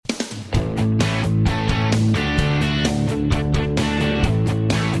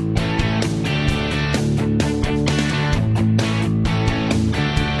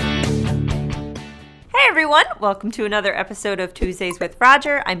Welcome to another episode of Tuesdays with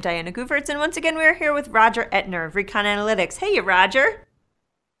Roger. I'm Diana Gooverts, and once again, we're here with Roger Etner of Recon Analytics. Hey, Roger.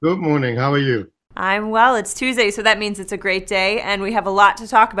 Good morning. How are you? I'm well. It's Tuesday, so that means it's a great day, and we have a lot to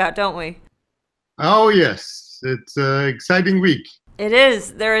talk about, don't we? Oh, yes. It's an exciting week. It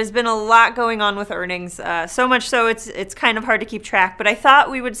is. There has been a lot going on with earnings, so much so it's kind of hard to keep track. But I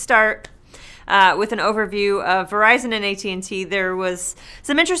thought we would start with an overview of Verizon and AT&T. There was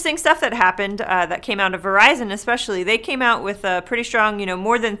some interesting stuff that happened that came out of Verizon, especially. They came out with a pretty strong,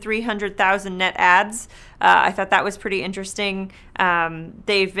 more than 300,000 net adds. I thought that was pretty interesting.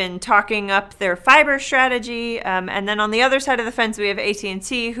 They've been talking up their fiber strategy. And then on the other side of the fence, we have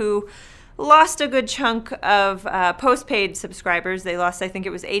AT&T, who lost a good chunk of postpaid subscribers. They lost, I think it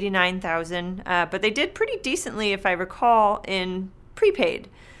was 89,000. But they did pretty decently, if I recall, in prepaid.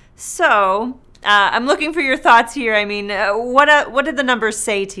 So I'm looking for your thoughts here. I mean, what did the numbers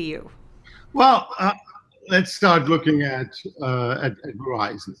say to you? Well, let's start looking at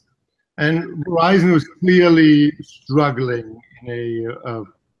Verizon. And Verizon was clearly struggling in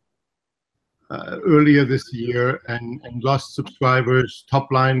earlier this year and lost subscribers.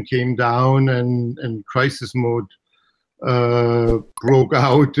 Top line came down and crisis mode broke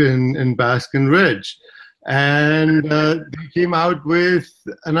out in Baskin Ridge. And they came out with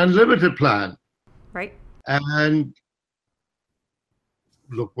an unlimited plan. Right. And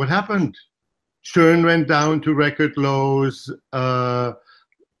look what happened. Churn went down to record lows,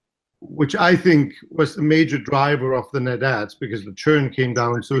 which I think was a major driver of the net adds because the churn came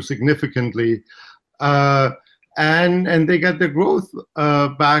down so significantly. And they got the growth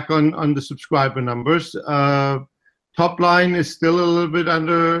back on the subscriber numbers. Top line is still a little bit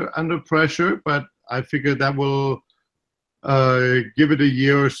under pressure, but I figure that will give it a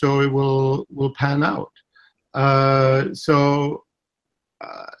year or so. It will pan out. So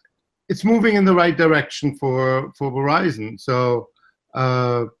it's moving in the right direction for Verizon. So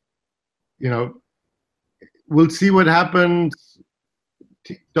we'll see what happens.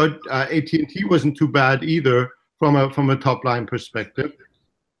 AT&T wasn't too bad either from a top line perspective.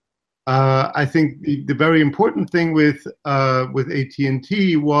 I think the very important thing with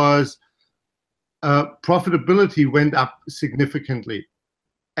AT&T was profitability went up significantly.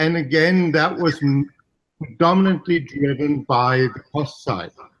 And again, that was predominantly driven by the cost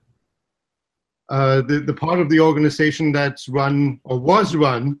side. The part of the organization that's run or was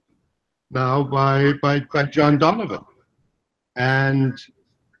run now by John Donovan. And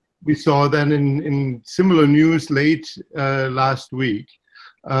we saw then in similar news late last week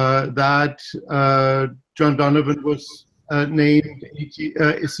that John Donovan was named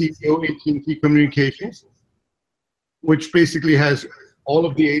CEO AT&T Communications, which basically has all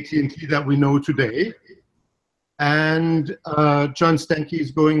of the AT&T that we know today. And John Stankey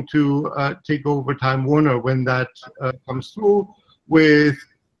is going to take over Time Warner when that comes through, with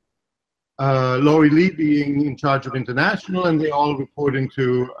Lori Lee being in charge of international, and they all reporting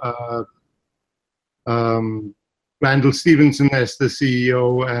to Randall Stevenson as the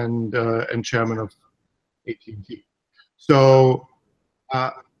CEO and chairman of AT&T. So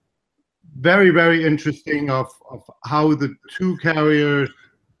very, very interesting of how the two carriers,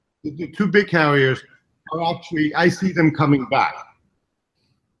 the two big carriers, are actually, I see them coming back.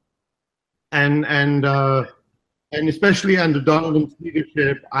 And especially under Donovan's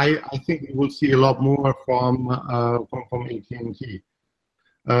leadership, I think we will see a lot more from AT&T.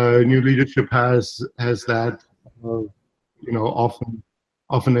 New leadership has that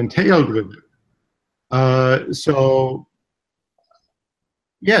often entailed with it. So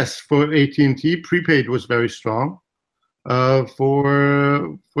yes, for AT&T, prepaid was very strong.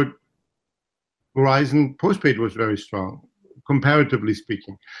 For Verizon, postpaid was very strong, comparatively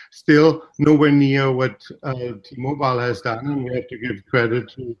speaking. Still nowhere near what T-Mobile has done, and we have to give credit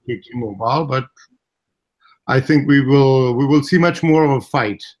to T-Mobile. But I think we will see much more of a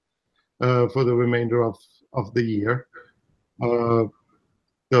fight for the remainder of the year. So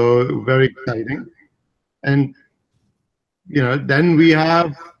very exciting. And then we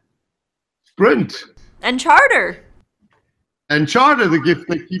have Sprint and Charter. And Charter, the gift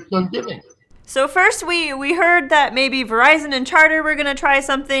that keeps on giving. So first we heard that maybe Verizon and Charter were going to try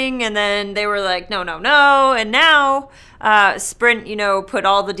something, and then they were like, no. And now Sprint, put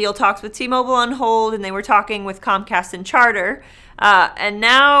all the deal talks with T-Mobile on hold, and they were talking with Comcast and Charter. And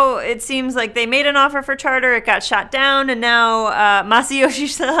now it seems like they made an offer for Charter, it got shot down, and now Masayoshi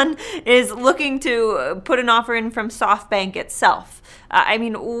Son is looking to put an offer in from SoftBank itself. I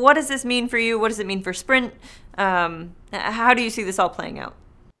mean, what does this mean for you? What does it mean for Sprint? How do you see this all playing out?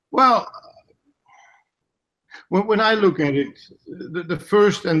 Well, when I look at it, the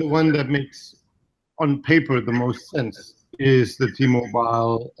first and the one that makes on paper the most sense is the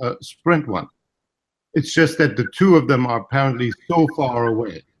T-Mobile Sprint one. It's just that the two of them are apparently so far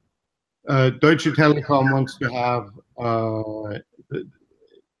away. Deutsche Telekom wants to have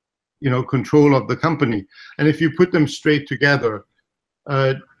control of the company, and if you put them straight together,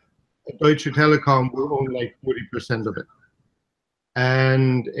 Deutsche Telekom will own like 40% of it,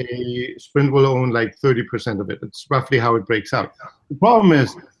 and a Sprint will own like 30% of it. It's roughly how it breaks out. The problem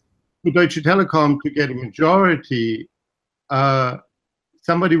is, for Deutsche Telekom to get a majority,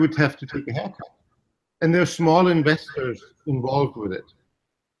 somebody would have to take a haircut. And there are small investors involved with it.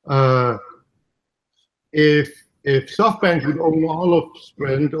 If SoftBank would own all of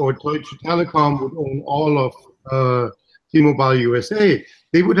Sprint, or Deutsche Telekom would own all of T-Mobile USA,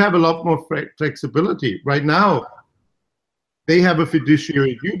 they would have a lot more flexibility. Right now, they have a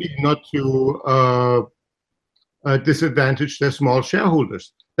fiduciary duty not to disadvantage their small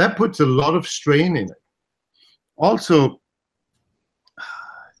shareholders. That puts a lot of strain in it. Also,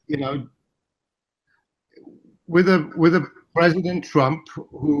 with a President Trump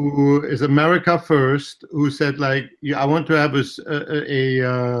who is America first, who said like, I want to have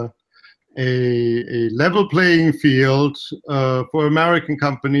a level playing field for American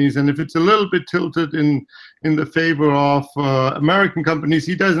companies, and if it's a little bit tilted in the favor of American companies,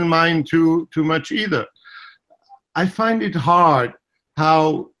 he doesn't mind too much either. I find it hard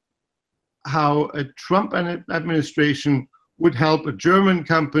how a Trump administration would help a German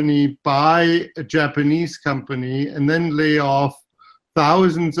company buy a Japanese company and then lay off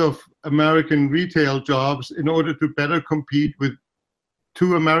thousands of American retail jobs in order to better compete with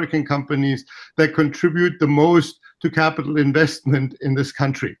two American companies that contribute the most to capital investment in this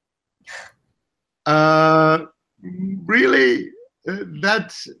country. Really,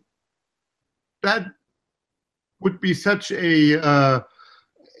 that would be such a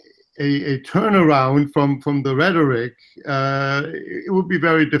turnaround from the rhetoric. It would be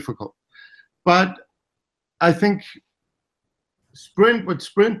very difficult. But I think what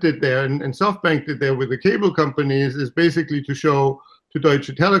Sprint did there and SoftBank did there with the cable companies is basically to show to Deutsche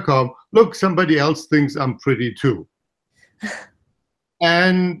Telekom, look, somebody else thinks I'm pretty too.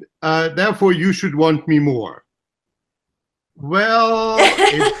 And therefore you should want me more. Well,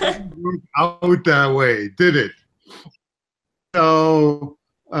 it didn't work out that way, did it? So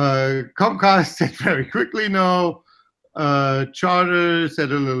Comcast said very quickly no. Charter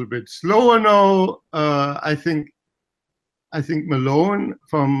said a little bit slower no. I think Malone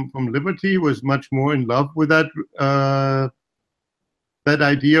from Liberty was much more in love with that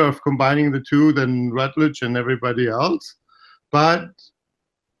idea of combining the two than Rutledge and everybody else, but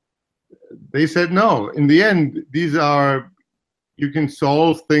they said no. In the end, you can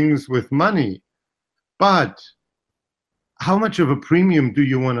solve things with money, but how much of a premium do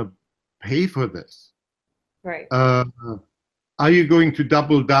you want to pay for this? Right. Are you going to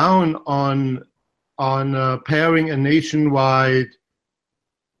double down on pairing a nationwide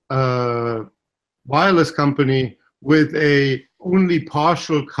wireless company with a only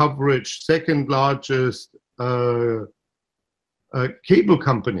partial coverage, second largest cable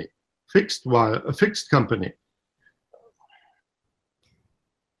company, fixed company?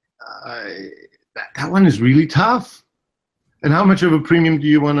 That one is really tough. And how much of a premium do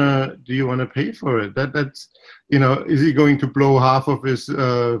you want to pay for it? That's is he going to blow half of his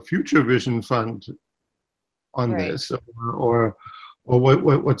future vision fund on this, or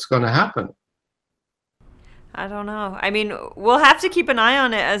what's going to happen? I don't know. I mean, we'll have to keep an eye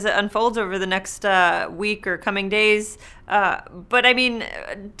on it as it unfolds over the next week or coming days. But I mean,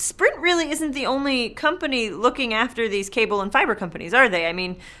 Sprint really isn't the only company looking after these cable and fiber companies, are they? I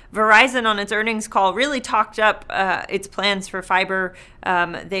mean, Verizon on its earnings call really talked up its plans for fiber.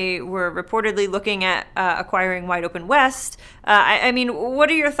 They were reportedly looking at acquiring Wide Open West. I mean,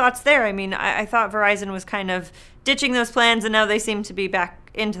 what are your thoughts there? I mean, I thought Verizon was kind of ditching those plans, and now they seem to be back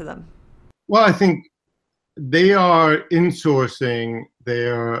into them. Well, I think they are insourcing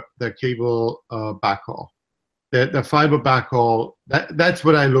their cable backhaul, their fiber backhaul. That's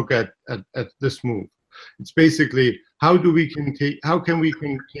what I look at this move. It's basically how can we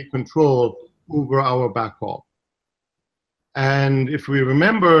take control over our backhaul. And if we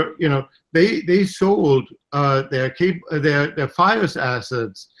remember, they sold their Fios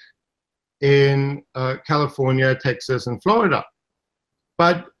assets in California, Texas, and Florida,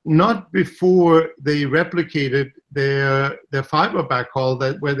 but not before they replicated their fiber backhaul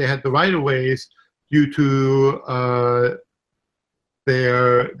where they had the right-of-ways due to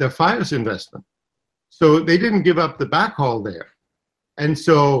their Fios investment. So they didn't give up the backhaul there. And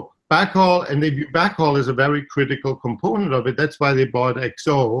so backhaul, and they view backhaul as a very critical component of it. That's why they bought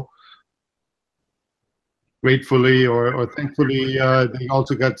XO. gratefully or thankfully, they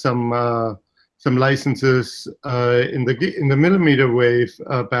also got some licenses in the millimeter wave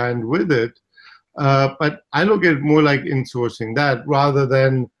band with it. But I look at it more like insourcing that rather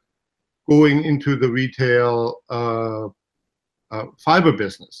than going into the retail fiber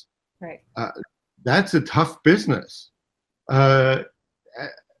business. Right. That's a tough business, and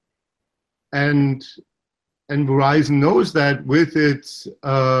Verizon knows that with its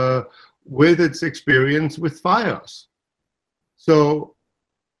experience with Fios. So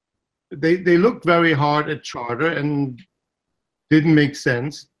they looked very hard at Charter and didn't make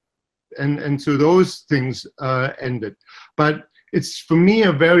sense, and so those things ended. But it's, for me,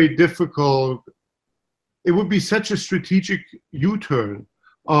 a very difficult. It would be such a strategic U-turn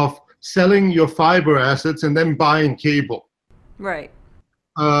of selling your fiber assets and then buying cable. Right.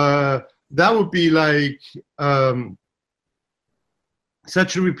 That would be like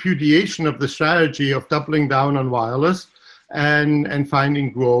such a repudiation of the strategy of doubling down on wireless and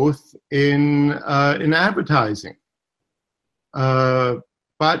finding growth in advertising.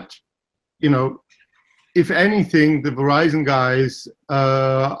 But if anything, the Verizon guys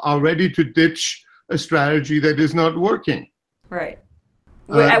are ready to ditch a strategy that is not working. Right.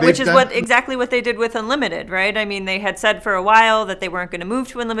 Which is exactly what they did with Unlimited, right? I mean, they had said for a while that they weren't going to move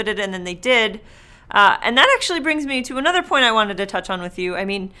to Unlimited, and then they did. And that actually brings me to another point I wanted to touch on with you. I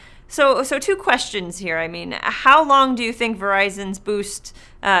mean, so two questions here. I mean, how long do you think Verizon's boost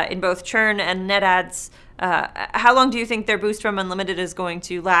in both churn and net adds, how long do you think their boost from Unlimited is going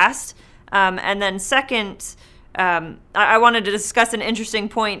to last? And then second, I wanted to discuss an interesting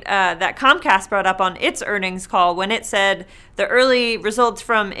point that Comcast brought up on its earnings call when it said the early results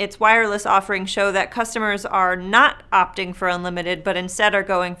from its wireless offering show that customers are not opting for unlimited, but instead are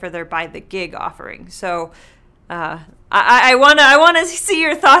going for their by the gig offering. So I want to see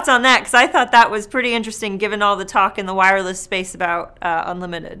your thoughts on that, because I thought that was pretty interesting given all the talk in the wireless space about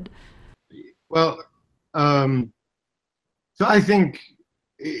unlimited. Well, so I think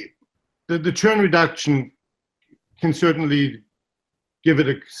the churn reduction can certainly give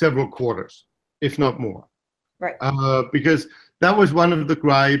it several quarters, if not more. Right. Because that was one of the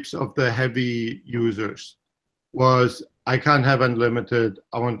gripes of the heavy users, was I can't have unlimited,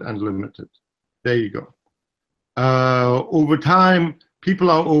 I want unlimited. There you go. Over time, people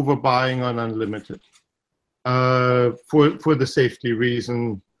are overbuying on unlimited for the safety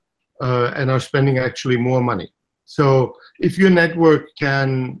reason and are spending actually more money. So if your network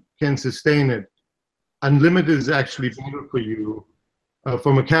can sustain it, unlimited is actually better for you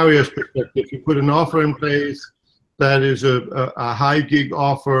from a carrier's perspective. You put an offer in place that is a high gig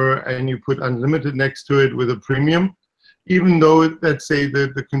offer, and you put unlimited next to it with a premium, even though, let's say,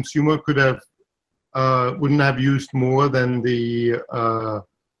 the consumer could have wouldn't have used more than the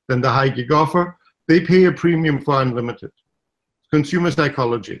high gig offer, they pay a premium for unlimited. Consumer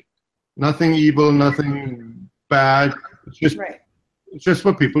psychology, nothing evil, nothing bad. It's just right. It's just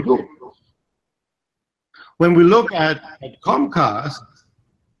what people do. When we look at Comcast,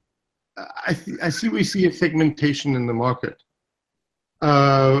 we see a segmentation in the market.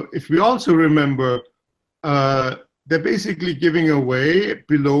 If we also remember, they're basically giving away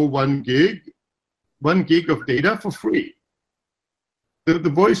below 1 gig of data for free. The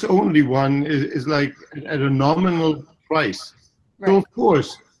voice only one is like at a nominal price. Right. So of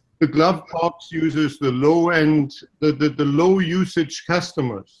course, the glove box users, the low end, the low usage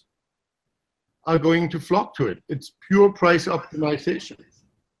customers are going to flock to it. It's pure price optimization,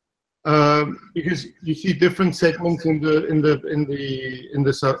 because you see different segments in the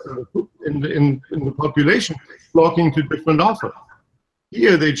population flocking to different offers.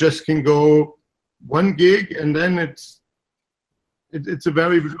 Here they just can go 1 gig, and then it's a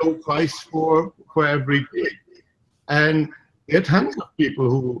very low price for every gig. And there are tons of people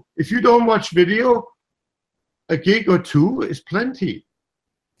who, if you don't watch video, a gig or 2 is plenty.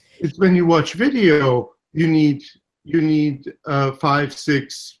 It's when you watch video, you need 5,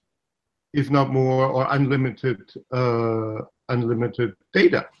 6, if not more, or unlimited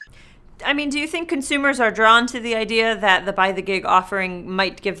data. I mean, do you think consumers are drawn to the idea that the by the gig offering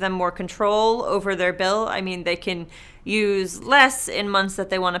might give them more control over their bill? I mean, they can use less in months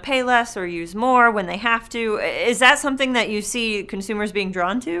that they want to pay less, or use more when they have to. Is that something that you see consumers being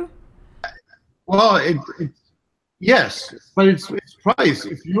drawn to? Well, yes, but it's price.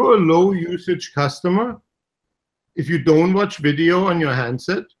 If you're a low usage customer, if you don't watch video on your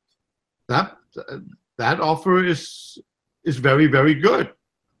handset, that offer is very, very good.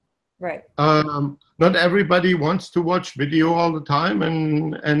 Right. Not everybody wants to watch video all the time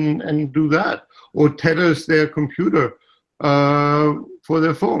and do that, or tethers their computer for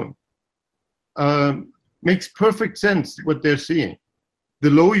their phone. makes perfect sense what they're seeing. The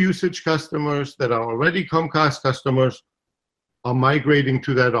low usage customers that are already Comcast customers are migrating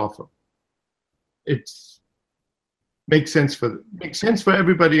to that offer. Makes sense for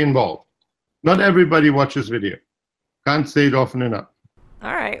everybody involved. Not everybody watches video. Can't say it often enough.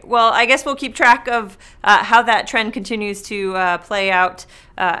 All right. Well, I guess we'll keep track of how that trend continues to play out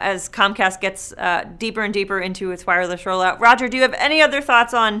as Comcast gets deeper and deeper into its wireless rollout. Roger, do you have any other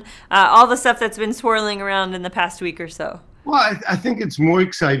thoughts on all the stuff that's been swirling around in the past week or so? Well, I think it's more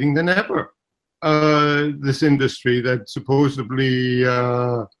exciting than ever. This industry that supposedly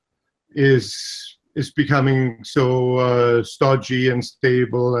is becoming so stodgy and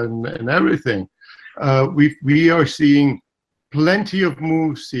stable and everything. We are seeing plenty of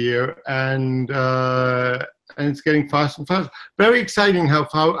moves here, and it's getting faster and faster. Very exciting how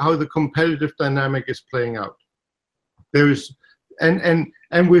the competitive dynamic is playing out. And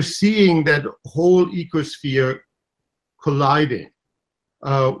we're seeing that whole ecosphere colliding.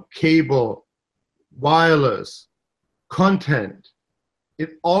 Cable, wireless, content,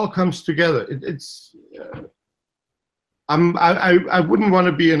 it all comes together. I wouldn't want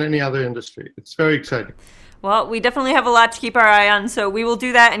to be in any other industry. It's very exciting. Well, we definitely have a lot to keep our eye on, so we will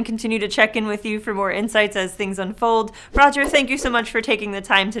do that and continue to check in with you for more insights as things unfold. Roger, thank you so much for taking the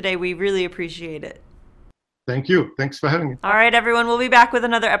time today. We really appreciate it. Thank you. Thanks for having me. All right, everyone. We'll be back with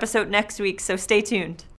another episode next week, so stay tuned.